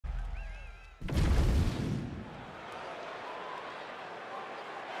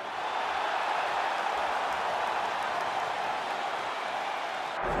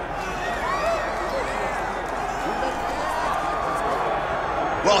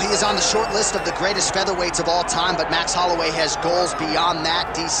Well, he is on the short list of the greatest featherweights of all time, but Max Holloway has goals beyond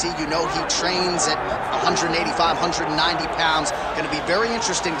that. DC, you know he trains at 185, 190 pounds. Going to be very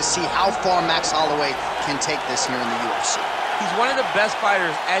interesting to see how far Max Holloway can take this here in the UFC. He's one of the best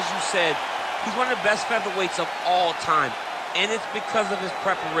fighters, as you said. He's one of the best featherweights of all time, and it's because of his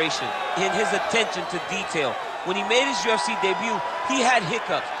preparation and his attention to detail. When he made his UFC debut, he had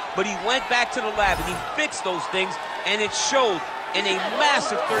hiccups, but he went back to the lab and he fixed those things, and it showed in a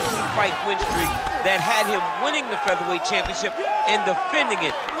massive 13-fight win streak that had him winning the featherweight championship and defending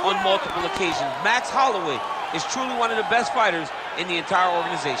it on multiple occasions. Max Holloway is truly one of the best fighters in the entire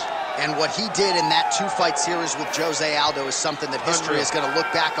organization. And what he did in that two-fight series with Jose Aldo is something that history is going to look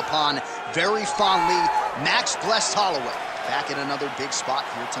back upon very fondly. Max blessed Holloway back in another big spot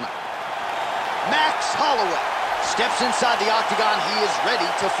here tonight. Max Holloway steps inside the octagon. He is ready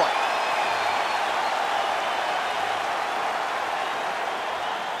to fight.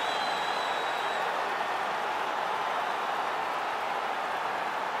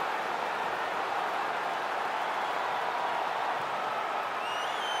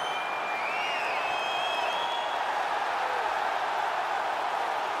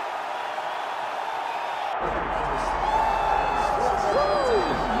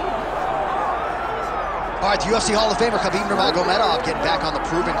 All right, the UFC Hall of Famer Khabib Nurmagomedov getting back on the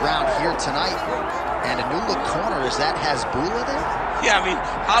proven ground here tonight. And a new look corner, is that Hasbulla there? Yeah, I mean,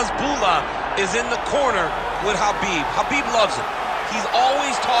 Hasbulla is in the corner with Khabib. Khabib loves him. He's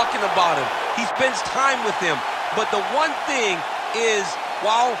always talking about him. He spends time with him. But the one thing is,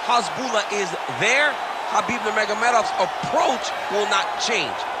 while Hasbulla is there, Khabib Nurmagomedov's approach will not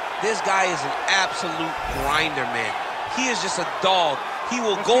change. This guy is an absolute grinder, man. He is just a dog. He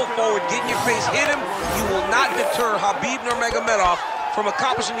will go forward, get in your face, hit him. He will not deter Khabib Nurmagomedov from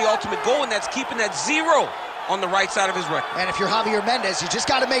accomplishing the ultimate goal, and that's keeping that 0 on the right side of his record. And if you're Javier Mendez, you just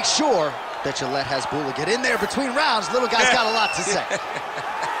got to make sure that you let Hasbulla get in there between rounds. Little guy's got a lot to say.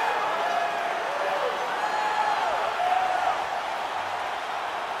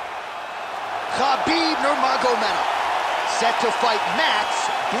 Khabib Nurmagomedov set to fight Max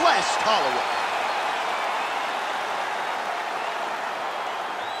blessed Holloway.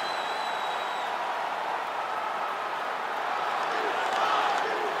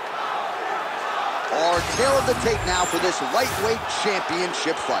 Our tail of the tape now for this lightweight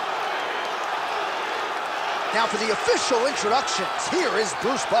championship fight. Now for the official introductions, here is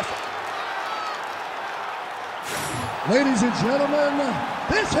Bruce Buffer. Ladies and gentlemen,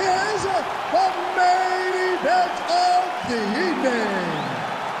 this is the main event of the evening.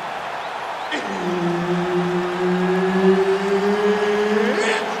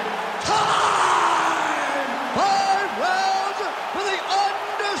 It's time! 5 rounds for the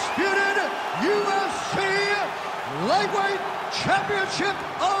undisputed UFC Lightweight Championship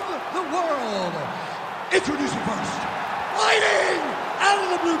of the World. Introducing first, fighting out of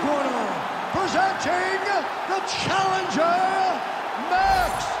the blue corner, presenting the challenger,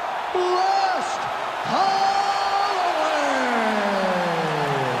 Max blessed Holloway.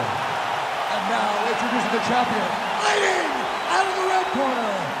 And now introducing the champion, fighting out of the red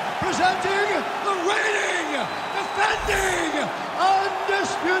corner, presenting the reigning, defending,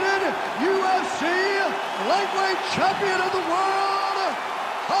 undisputed UFC lightweight champion of the world,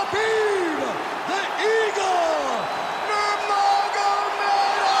 Khabib the Eagle Nurmagomedov.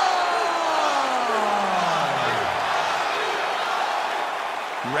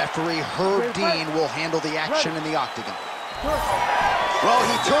 Referee Herb Dean will handle the action in the octagon. Well,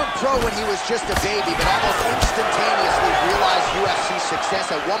 he turned pro when he was just a baby, but almost instantaneously realized UFC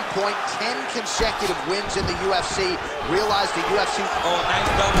success. At one point, 10 consecutive wins in the UFC. Realized the UFC... Oh, nice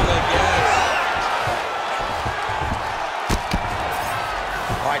double leg, yes.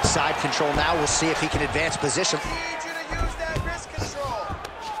 All right, side control now. We'll see if he can advance position. I need you to use that wrist control.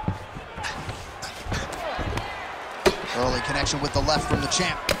 Early connection with the left from the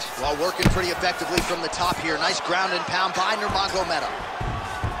champ. While working pretty effectively from the top here. Nice ground and pound by Nurmagomedov.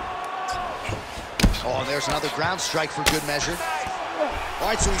 Oh, there's another ground strike for good measure. All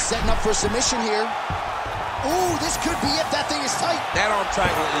right, so he's setting up for a submission here. Ooh, this could be it. That thing is tight. That arm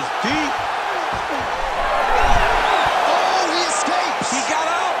triangle is deep. Oh, he escapes. He got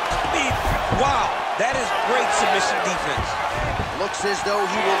out. Wow, that is great submission defense. Looks as though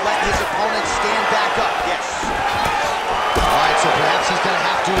he will let his opponent stand back up. Yes. All right, so perhaps he's going to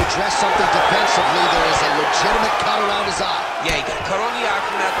have to address something defensively. There is a legitimate cut around his eye. Yeah, he got cut on the eye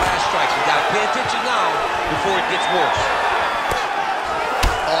from that last strike. You got to pay attention now before it gets worse.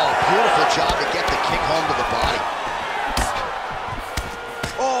 Oh, beautiful job to get the kick home to the body.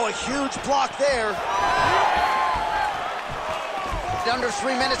 Oh, a huge block there. Under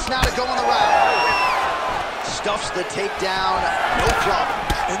 3 minutes now to go in the round. Stuffs the takedown, no problem.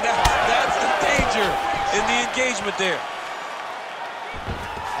 And that's the danger in the engagement there.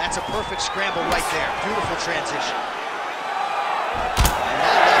 That's a perfect scramble right there. Beautiful transition. And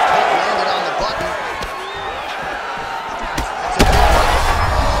that left hook landed on the button. That's a good one.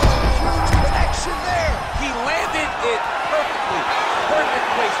 Connection there. He landed it perfectly. Perfect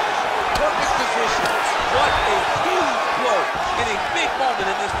placement. Perfect position. What a huge blow in a big moment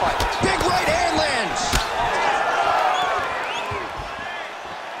in this fight. Big right hand lands.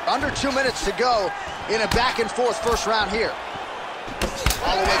 Under 2 minutes to go in a back-and-forth first round here.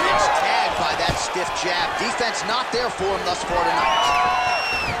 Holloway gets tagged by that stiff jab. Defense not there for him thus far tonight.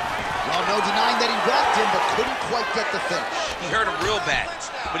 Well, no denying that he rocked him, but couldn't quite get the finish. He hurt him real bad,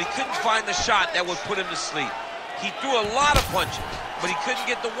 but he couldn't find the shot that would put him to sleep. He threw a lot of punches, but he couldn't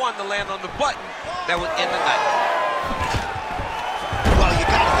get the one to land on the button that would end the night. Well, you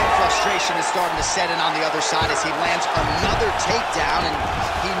gotta think frustration is starting to set in on the other side as he lands another takedown, and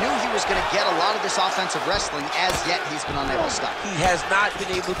he knew he was gonna get a lot of this offensive wrestling. As yet, he's been unable to stop. He has not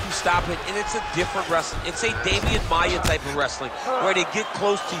been able to stop it, and it's a different wrestling. It's a Damian Maia type of wrestling, where they get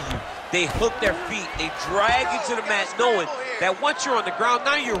close to you, they hook their feet, they drag you to the mat, knowing that once you're on the ground,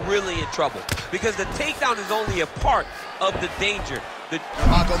 now you're really in trouble, because the takedown is only a part of the danger.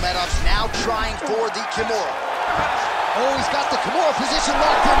 Nurmagomedov's now trying for the Kimura. Oh, he's got the Kimura position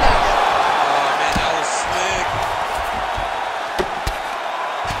locked in now. Oh, man, that was slick.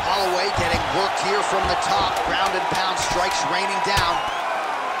 Holloway getting worked here from the top. Ground and pound strikes raining down.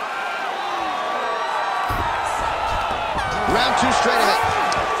 Round 2 straight ahead.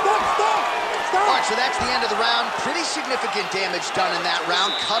 All right, so that's the end of the round. Pretty significant damage done in that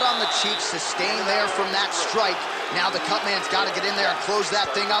round. Cut on the cheek, sustained there from that strike. Now the cut man's got to get in there and close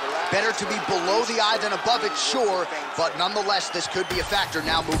that thing up. Better to be below the eye than above it, sure. But nonetheless, this could be a factor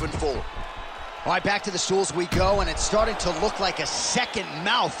now moving forward. All right, back to the stools we go, and it's starting to look like a second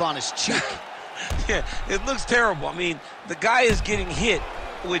mouth on his cheek. Yeah, it looks terrible. I mean, the guy is getting hit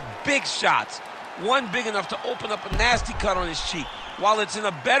with big shots. One big enough to open up a nasty cut on his cheek. While it's in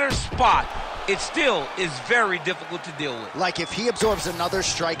a better spot, it still is very difficult to deal with. Like if he absorbs another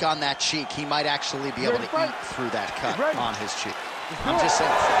strike on that cheek, he might actually be able to eat through that cut on his cheek. I'm just saying.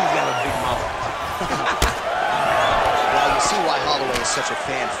 He's got a big mouth. Well, you see why Holloway is such a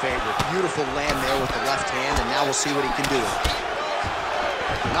fan favorite. Beautiful land there with the left hand, and now we'll see what he can do.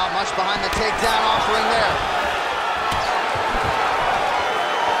 Not much behind the takedown offering there.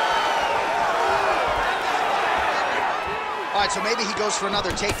 All right, so maybe he goes for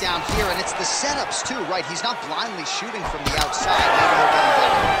another takedown here, and it's the setups too, right? He's not blindly shooting from the outside. Maybe he'll get him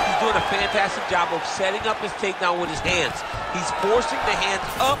better. He's doing a fantastic job of setting up his takedown with his hands. He's forcing the hands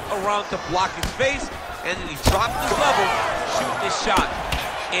up around to block his face, and then he's dropping his level, shooting his shot.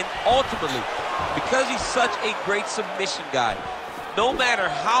 And ultimately, because he's such a great submission guy, no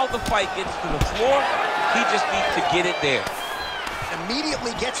matter how the fight gets to the floor, he just needs to get it there.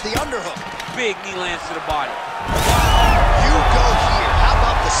 Immediately gets the underhook. Big knee lands to the body. You go here. How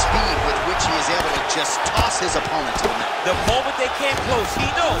about the speed with which he is able to just toss his opponent to the mat? The moment they came close, he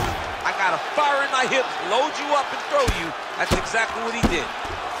knows, I got to fire in my hips, load you up and throw you. That's exactly what he did.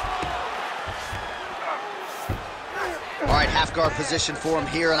 All right, half guard position for him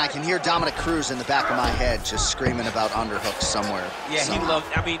here, and I can hear Dominic Cruz in the back of my head just screaming about underhooks somewhere. Yeah, he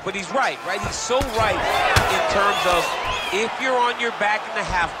loved, I mean, but he's right? He's so right in terms of if you're on your back in the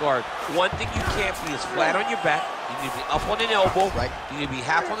half guard, one thing you can't be is flat on your back. You need to be up on an elbow. Right. You need to be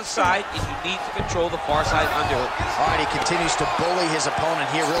half on the side, and you need to control the far side underhook. All right, he continues to bully his opponent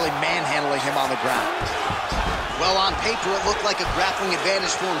here, really manhandling him on the ground. Well, on paper, it looked like a grappling advantage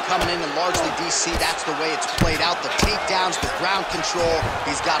for him coming in, and largely, DC, that's the way it's played out. The takedowns, the ground control,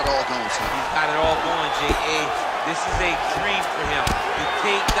 he's got it all going to him. He's got it all going, J.A. This is a dream for him. The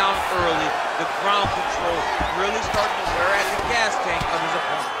takedown early, the ground control, really starting to wear at the gas tank of his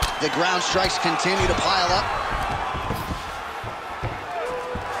opponent. The ground strikes continue to pile up.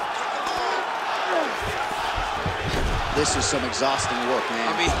 This is some exhausting work, man.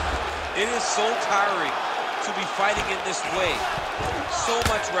 I mean, it is so tiring to be fighting in this way. So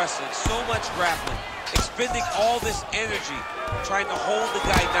much wrestling, so much grappling, expending all this energy trying to hold the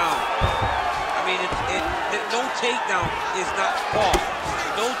guy down. I mean, no takedown is not fought.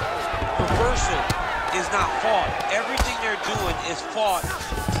 No reversal is not fought. Everything they're doing is fought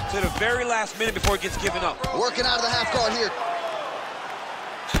to the very last minute before it gets given up. Working out of the half guard here.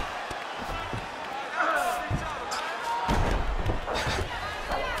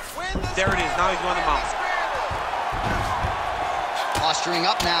 There it is, now he's on the mount. Posturing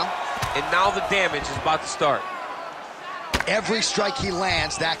up now. And now the damage is about to start. Every strike he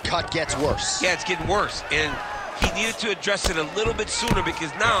lands, that cut gets worse. Yeah, it's getting worse. And he needed to address it a little bit sooner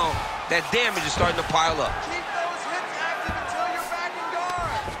because now that damage is starting to pile up. Keep those hips active until you're back in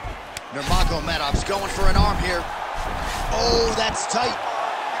guard. Nurmagomedov's going for an arm here. Oh, that's tight.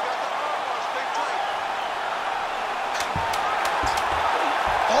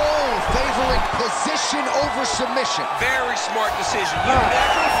 Oh, favoring position over submission. Very smart decision. You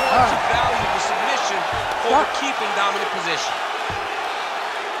never want to value the submission over keeping dominant position.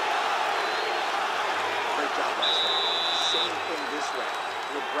 Great job last round. Same thing this round.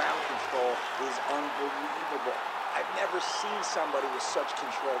 Your ground control is unbelievable. I've never seen somebody with such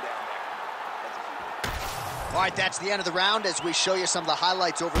control down there. All right, that's the end of the round as we show you some of the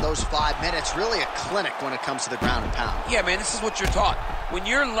highlights over those 5 minutes. Really a clinic when it comes to the ground and pound. Yeah, man, this is what you're taught. When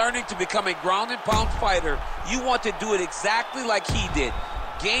you're learning to become a ground and pound fighter, you want to do it exactly like he did.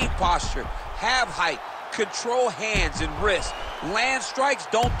 Gain posture, have height, control hands and wrists. Land strikes,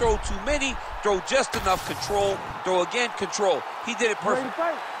 don't throw too many, throw just enough, control, throw again, control. He did it perfect.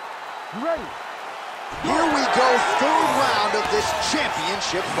 You ready? Here we go, third round of this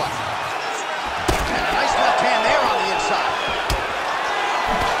championship fight. And a nice left hand there on the inside.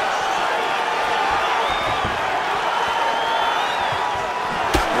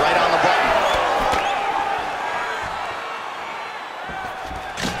 Right on the button.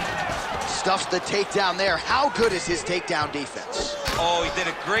 Stuffs the takedown there. How good is his takedown defense? Oh, he did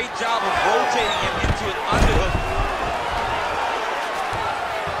a great job of rotating him into an underhook.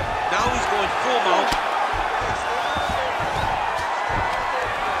 Now he's going full mount.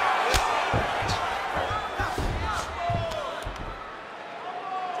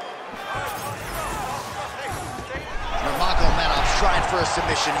 Trying for a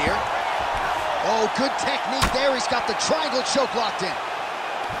submission here. Oh, good technique there. He's got the triangle choke locked in.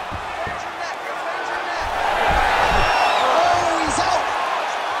 Oh, he's out.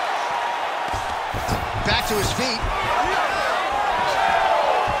 Back to his feet.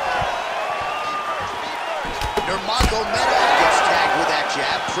 Nurmagomedov gets tagged with that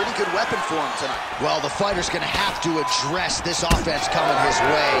jab. Pretty good weapon for him tonight. Well, the fighter's going to have to address this offense coming his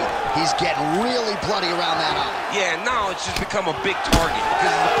way. He's getting really bloody around that eye. Yeah, now it's just become a big target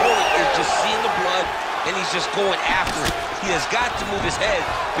because his opponent is just seeing the blood and he's just going after it. He has got to move his head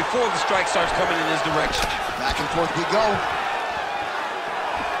before the strike starts coming in his direction. Back and forth we go.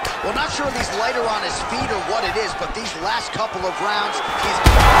 Well, not sure if he's lighter on his feet or what it is, but these last couple of rounds, he's...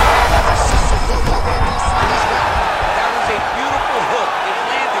 That was a beautiful hook. It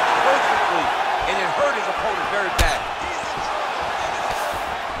landed perfectly, and it hurt his opponent very bad.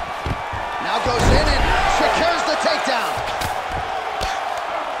 Now goes in and secures the takedown.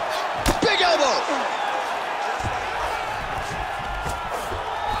 Big elbow.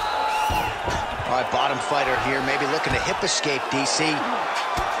 All right, bottom fighter here, maybe looking to hip escape, DC.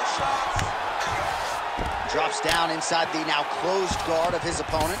 Drops down inside the now closed guard of his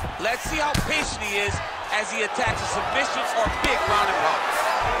opponent. Let's see how patient he is as he attacks a submission or big ground and pound.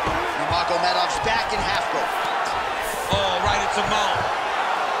 Nurmagomedov's back in half guard. Oh, right into mount.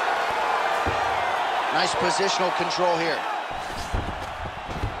 Nice positional control here.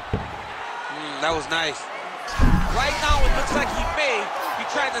 That was nice. Right now, it looks like he may be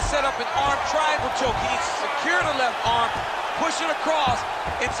trying to set up an arm triangle choke. He needs to secure the left arm, push it across,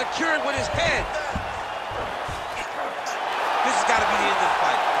 and secure it with his head. This has got to be the end of the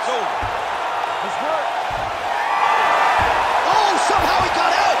fight. It's over. It's hurt. Oh, somehow he got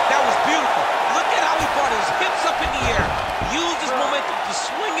out. That was beautiful. Look at how he brought his hips up in the air, used his momentum to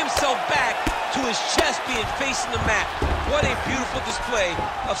swing himself back to his chest being facing the mat. What a beautiful display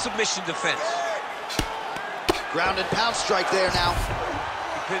of submission defense. Ground and pound strike there now.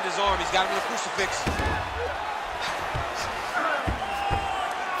 He pinned his arm. He's got him in a crucifix.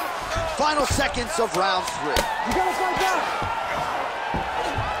 Final seconds of round 3. You gotta fight back.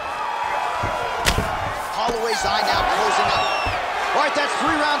 Holloway's eye now closing up. All right, that's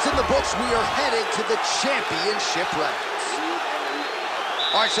 3 rounds in the books. We are headed to the championship rounds.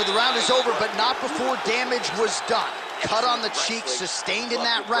 All right, so the round is over, but not before damage was done. Cut on the cheek, sustained in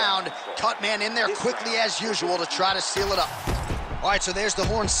that round. Cut man in there quickly as usual to try to seal it up. All right, so there's the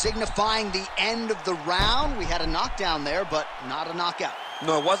horn signifying the end of the round. We had a knockdown there, but not a knockout.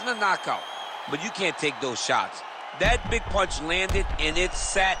 No, it wasn't a knockout, but you can't take those shots. That big punch landed, and it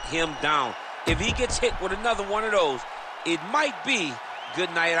sat him down. If he gets hit with another one of those, it might be good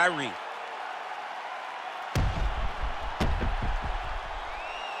night, Irene.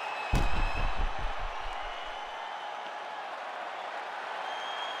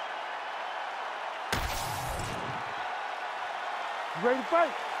 You ready to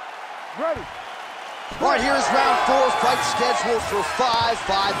fight? Ready. All right, here's round 4, fight scheduled for 5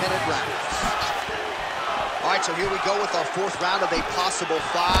 5-minute rounds. All right, so here we go with our 4th round of a possible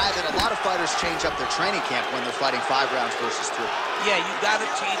 5, and a lot of fighters change up their training camp when they're fighting 5 rounds versus 3. Yeah, you got to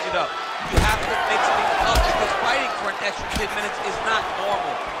change it up. You have to mix things up because fighting for an extra 10 minutes is not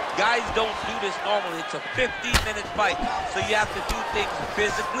normal. Guys don't do this normally. It's a 15-minute fight, so you have to do things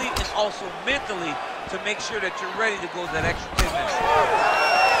physically and also mentally to make sure that you're ready to go that extra 10 minutes.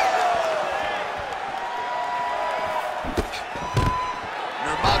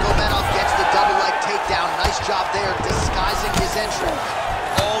 Nurmagomedov gets the double leg takedown. Nice job there, disguising his entry.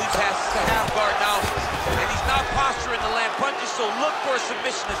 Oh, he has to half guard now, and he's not posturing to land punches, so look for a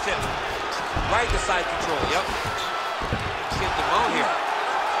submission attempt. Right to side control, yep. Get them on here.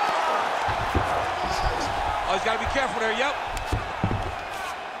 Oh, he's got to be careful there, yep.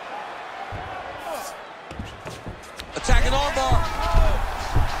 Attacking armbar.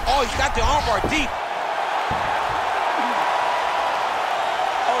 Oh, he's got the armbar deep.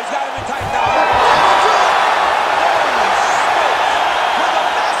 Oh, he's got him in tight now.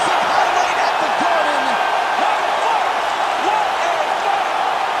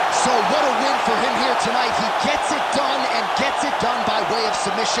 So what a win for him here tonight. He gets it done and gets it done by way of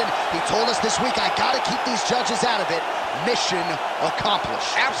submission. He told us this week, I gotta keep these judges out of it. Mission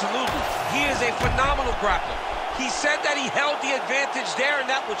accomplished. Absolutely. He is a phenomenal grappler. He said that he held the advantage there and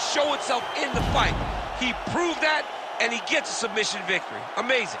that would show itself in the fight. He proved that and he gets a submission victory.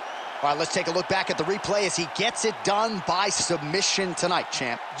 Amazing. All right, let's take a look back at the replay as he gets it done by submission tonight,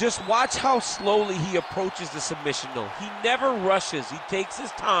 champ. Just watch how slowly he approaches the submission, though. He never rushes. He takes his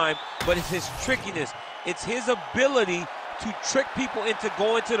time, but it's his trickiness. It's his ability to trick people into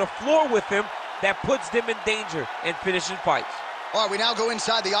going to the floor with him that puts them in danger and finishing fights. All right, we now go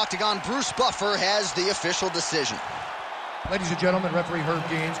inside the octagon. Bruce Buffer has the official decision. Ladies and gentlemen, referee Herb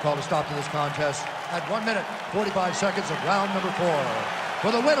Gaines called a stop to this contest at 1 minute, 45 seconds of round number 4. For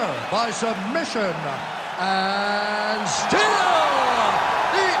the winner by submission, and still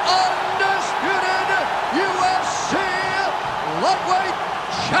the undisputed UFC lightweight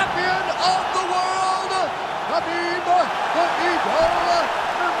champion of the world, Khabib the Eagle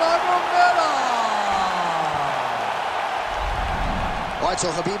Nurmagomedov. All right, so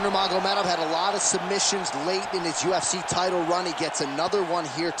Khabib Nurmagomedov had a lot of submissions late in his UFC title run. He gets another one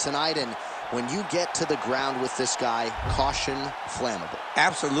here tonight, and when you get to the ground with this guy, caution flammable.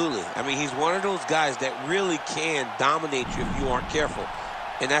 Absolutely. I mean, he's one of those guys that really can dominate you if you aren't careful.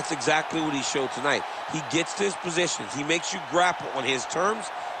 And that's exactly what he showed tonight. He gets to his positions. He makes you grapple on his terms,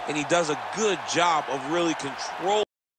 and he does a good job of really controlling